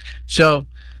 So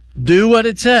do what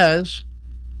it says,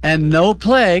 and no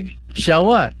plague shall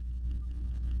what?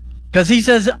 Because he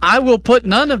says, I will put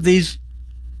none of these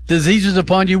diseases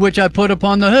upon you which I put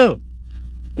upon the who?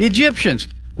 The Egyptians.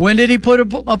 When did he put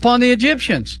upon the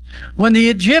Egyptians? When the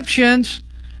Egyptians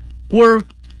were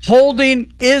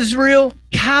holding Israel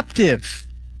captive.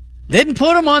 Didn't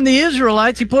put them on the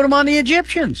Israelites, he put them on the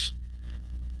Egyptians.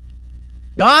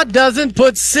 God doesn't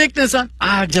put sickness on.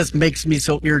 It just makes me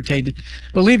so irritated.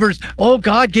 Believers,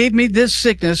 God gave me this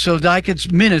sickness so that I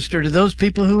could minister to those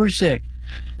people who are sick.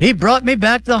 He brought me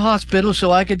back to the hospital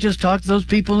so I could just talk to those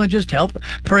people and just help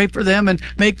pray for them and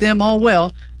make them all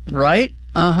well. Right?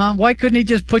 Why couldn't he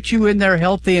just put you in there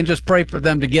healthy and just pray for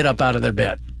them to get up out of their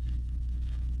bed?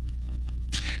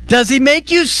 Does he make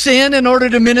you sin in order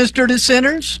to minister to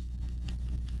sinners?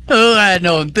 Oh, I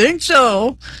don't think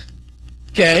so.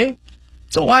 Okay.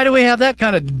 So why do we have that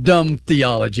kind of dumb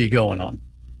theology going on?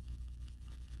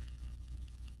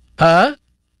 Huh?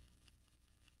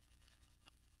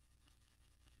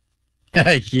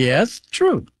 Yes,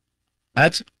 true.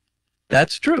 That's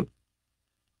true.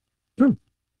 True.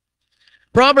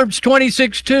 Proverbs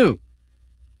 26:2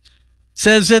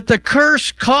 says that the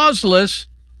curse causeless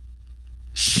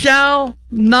shall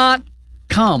not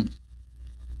come.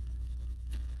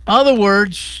 Other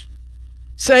words,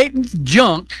 Satan's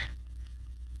junk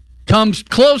comes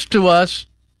close to us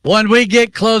when we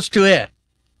get close to it.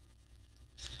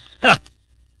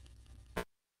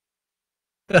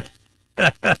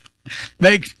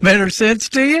 Makes better sense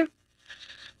to you?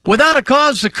 Without a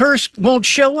cause, the curse won't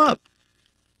show up.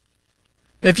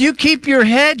 If you keep your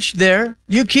hedge there,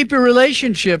 you keep your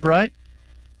relationship right,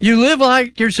 you live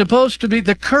like you're supposed to be,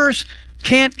 the curse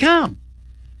can't come.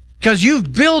 Because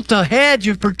you've built a hedge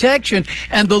of protection,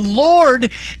 and the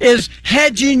Lord is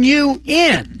hedging you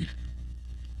in.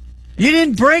 You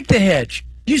didn't break the hedge.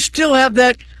 You still have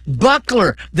that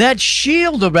buckler, that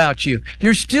shield about you.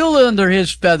 You're still under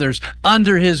his feathers,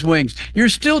 under his wings. You're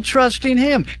still trusting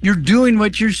him. You're doing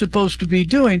what you're supposed to be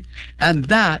doing, and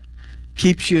that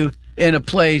keeps you in a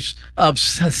place of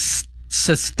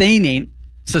sustaining.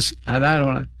 I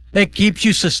don't know. It keeps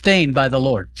you sustained by the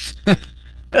Lord.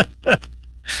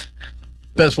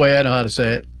 Best way I know how to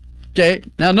say it. Okay,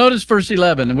 now notice verse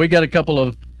 11, and we got a couple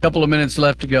of minutes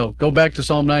left to go. Go back to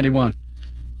Psalm 91.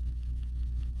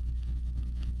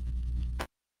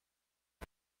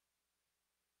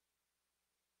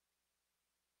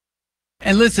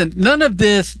 And listen, none of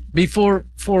this, before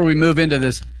we move into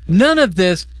this, none of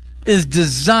this is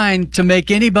designed to make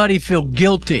anybody feel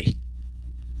guilty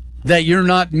that you're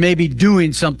not maybe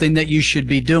doing something that you should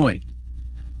be doing.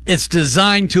 It's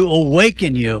designed to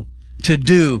awaken you to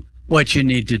do what you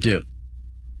need to do.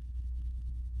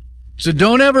 So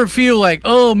don't ever feel like,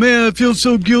 oh man, I feel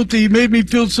so guilty. He made me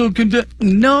feel so condemned.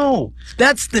 No,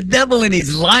 that's the devil, and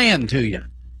he's lying to you.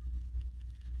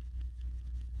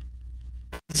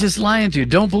 He's just lying to you.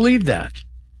 Don't believe that.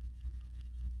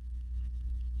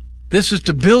 This is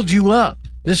to build you up.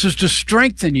 This is to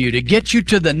strengthen you, to get you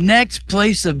to the next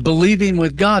place of believing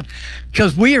with God.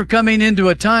 Because we are coming into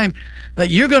a time that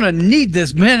you're going to need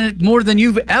this minute more than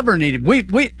you've ever needed.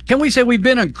 Can we say we've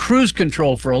been on cruise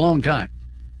control for a long time?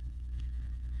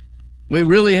 We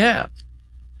really have.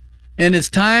 And it's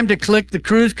time to click the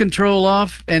cruise control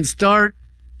off and start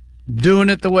doing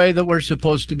it the way that we're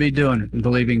supposed to be doing it and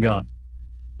believing God.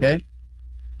 Okay?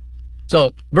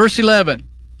 So, verse 11.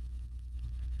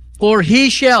 For he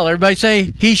shall, everybody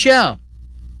say, he shall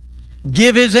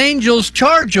give his angels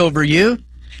charge over you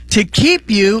to keep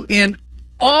you in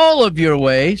all of your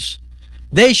ways.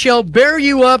 They shall bear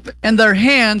you up in their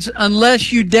hands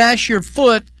unless you dash your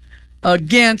foot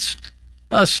against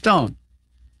a stone.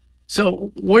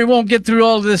 So we won't get through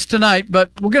all of this tonight,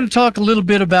 but we're going to talk a little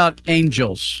bit about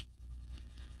angels.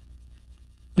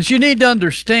 But you need to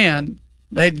understand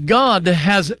that God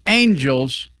has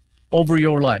angels over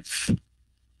your life.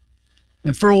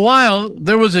 And for a while,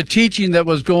 there was a teaching that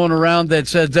was going around that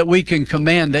said that we can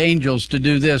command angels to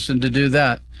do this and to do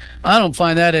that. I don't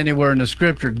find that anywhere in the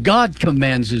scripture. God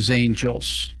commands his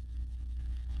angels.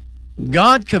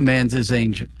 God commands his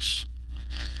angels.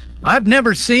 I've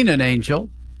never seen an angel.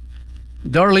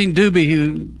 Darlene Doobie,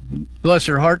 who, bless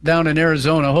her heart, down in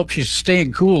Arizona, I hope she's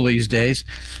staying cool these days.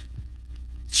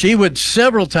 She would,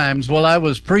 several times while I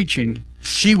was preaching,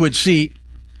 she would see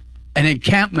an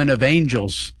encampment of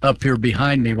angels up here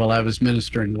behind me while I was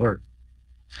ministering the word.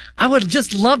 I would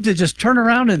just love to just turn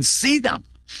around and see them.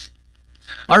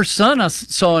 Our son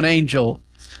saw an angel.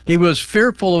 He was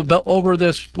fearful about over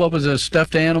this, what was it, a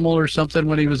stuffed animal or something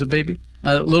when he was a baby?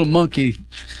 A little monkey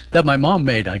that my mom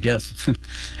made, I guess.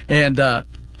 And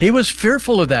he was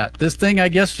fearful of that. This thing, I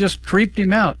guess, just creeped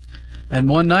him out. And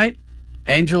one night,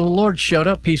 angel of the Lord showed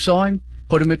up. He saw him,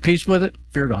 put him at peace with it,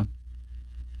 fear gone.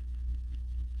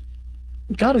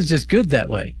 God is just good that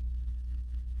way.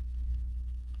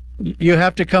 You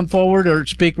have to come forward or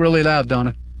speak really loud,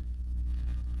 Donna.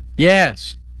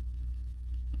 Yes.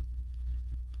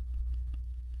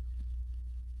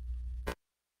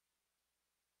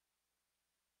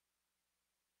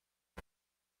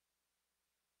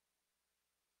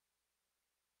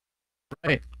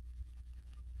 Right.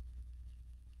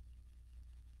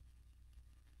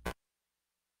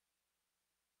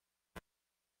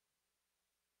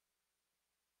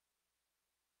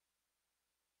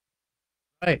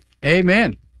 Right.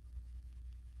 Amen.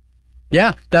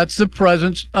 Yeah, that's the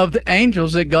presence of the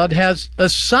angels that God has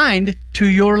assigned to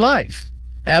your life.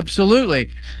 Absolutely.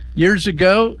 Years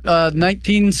ago,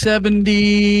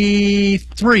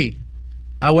 1973,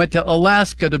 I went to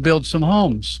Alaska to build some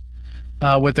homes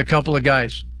with a couple of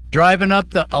guys. Driving up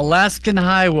the Alaskan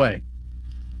Highway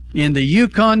in the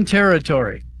Yukon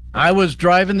Territory. I was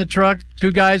driving the truck.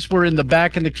 Two guys were in the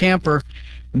back of the camper.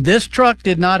 This truck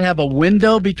did not have a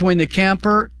window between the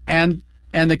camper and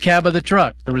the cab of the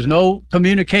truck. There was no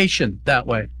communication that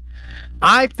way.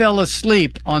 I fell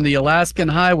asleep on the Alaskan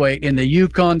Highway in the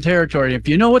Yukon Territory. If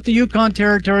you know what the Yukon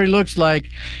Territory looks like,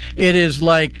 it is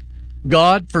like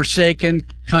God-forsaken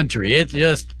country.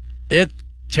 It's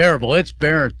terrible. It's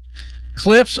barren.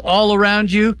 Cliffs all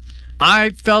around you.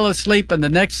 I fell asleep, and the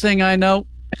next thing I know,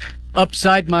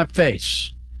 upside my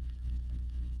face.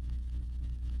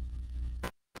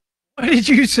 What did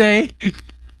you say?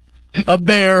 A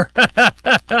bear.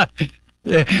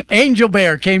 Angel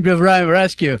bear came to the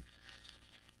rescue.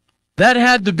 That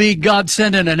had to be God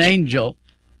sending an angel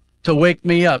to wake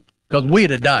me up, because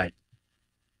we'd have died.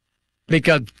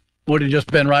 Because would have just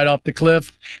been right off the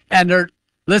cliff. And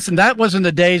listen, that was in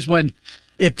the days when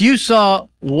if you saw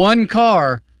one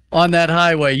car on that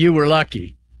highway, you were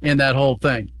lucky in that whole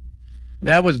thing.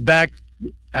 That was back,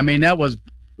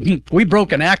 we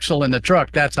broke an axle in the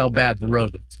truck. That's how bad the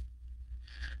road is.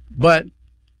 But,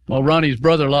 well, Ronnie's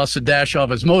brother lost the dash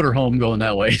off his motorhome going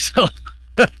that way. So,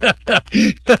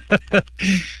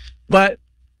 but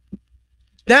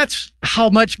that's how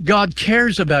much God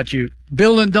cares about you.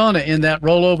 Bill and Donna in that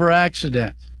rollover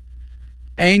accident.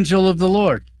 Angel of the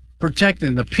Lord,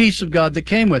 protecting the peace of God that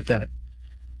came with that.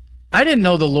 I didn't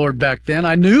know the Lord back then.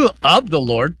 I knew of the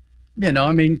Lord.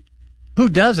 Who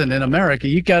doesn't in America?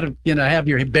 You got to, have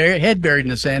your head buried in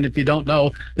the sand if you don't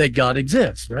know that God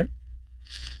exists, right?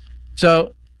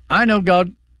 So I know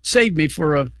God saved me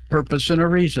for a purpose and a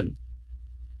reason.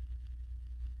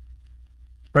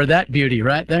 For that beauty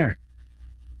right there.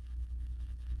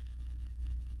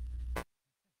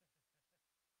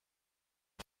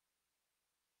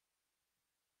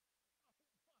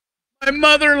 My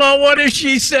mother-in-law, what does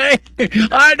she say?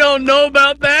 I don't know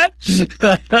about that.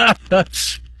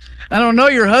 I don't know.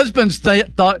 Your husband's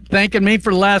thanking me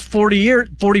for the last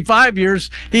 45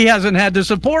 years. He hasn't had to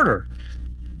support her.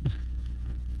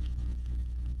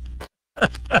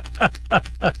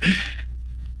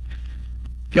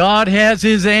 God has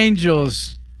his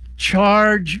angels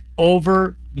charge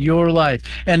over your life.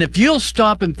 And if you'll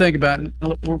stop and think about it,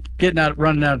 we're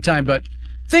running out of time, but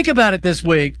think about it this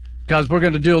week, because we're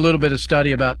going to do a little bit of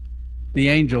study about the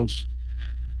angels.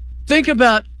 Think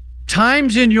about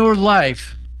times in your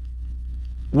life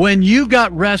when you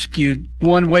got rescued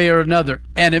one way or another.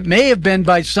 And it may have been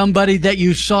by somebody that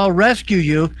you saw rescue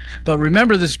you. But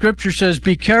remember, the scripture says,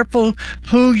 be careful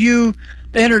who you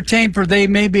entertain, for they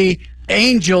may be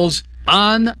angels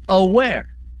unaware.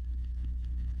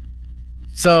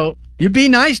 So you be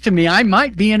nice to me. I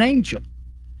might be an angel.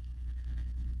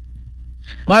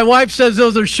 My wife says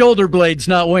those are shoulder blades,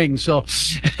 not wings. So,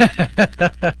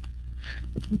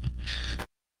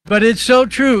 but it's so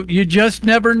true. You just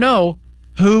never know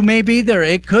who may be there.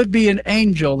 It could be an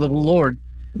angel of the Lord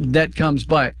that comes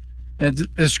by. And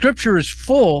the scripture is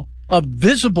full of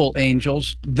visible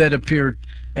angels that appeared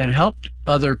and helped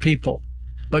other people.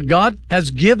 But God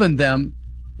has given them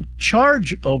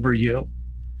charge over you.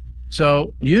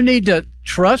 So you need to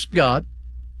trust God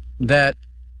that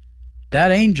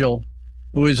that angel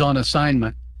who is on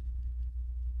assignment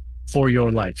for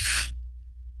your life.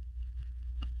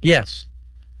 Yes.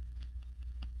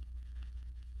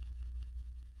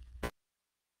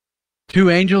 Two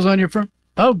angels on your front?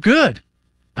 Oh, good.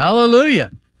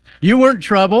 Hallelujah. You weren't in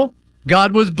trouble.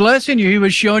 God was blessing you. He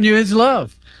was showing you his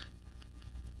love.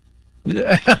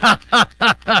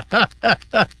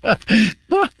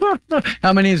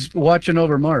 How many is watching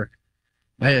over Mark?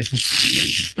 But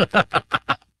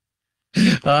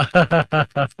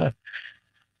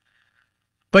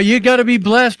you got to be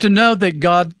blessed to know that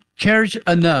God cares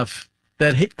enough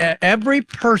that every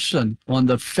person on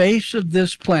the face of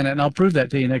this planet, and I'll prove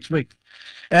that to you next week,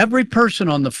 every person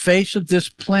on the face of this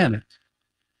planet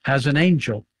has an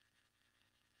angel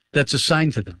that's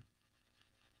assigned to them,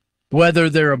 whether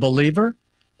they're a believer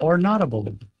or not a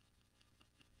believer.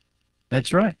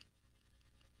 That's right.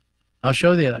 I'll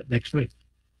show you that next week.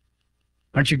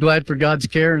 Aren't you glad for God's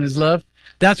care and his love?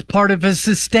 That's part of his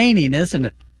sustaining, isn't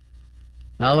it?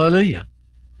 Hallelujah.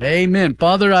 Amen.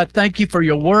 Father, I thank you for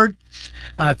your word.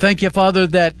 I thank you, Father,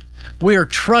 that we are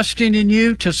trusting in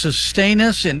you to sustain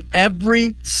us in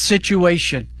every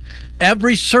situation,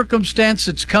 every circumstance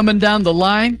that's coming down the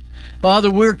line.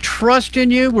 Father, we're trusting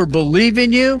you. We're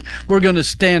believing you. We're going to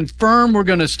stand firm. We're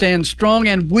going to stand strong,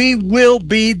 and we will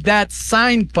be that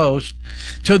signpost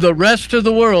to the rest of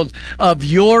the world of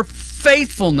your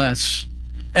faithfulness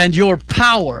and your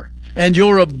power and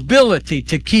your ability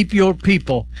to keep your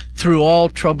people through all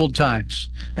troubled times.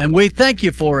 And we thank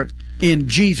you for it in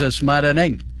Jesus' mighty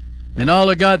name. And all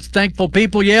of God's thankful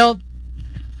people yelled,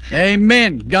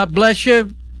 amen. God bless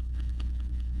you.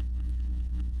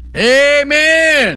 Amen.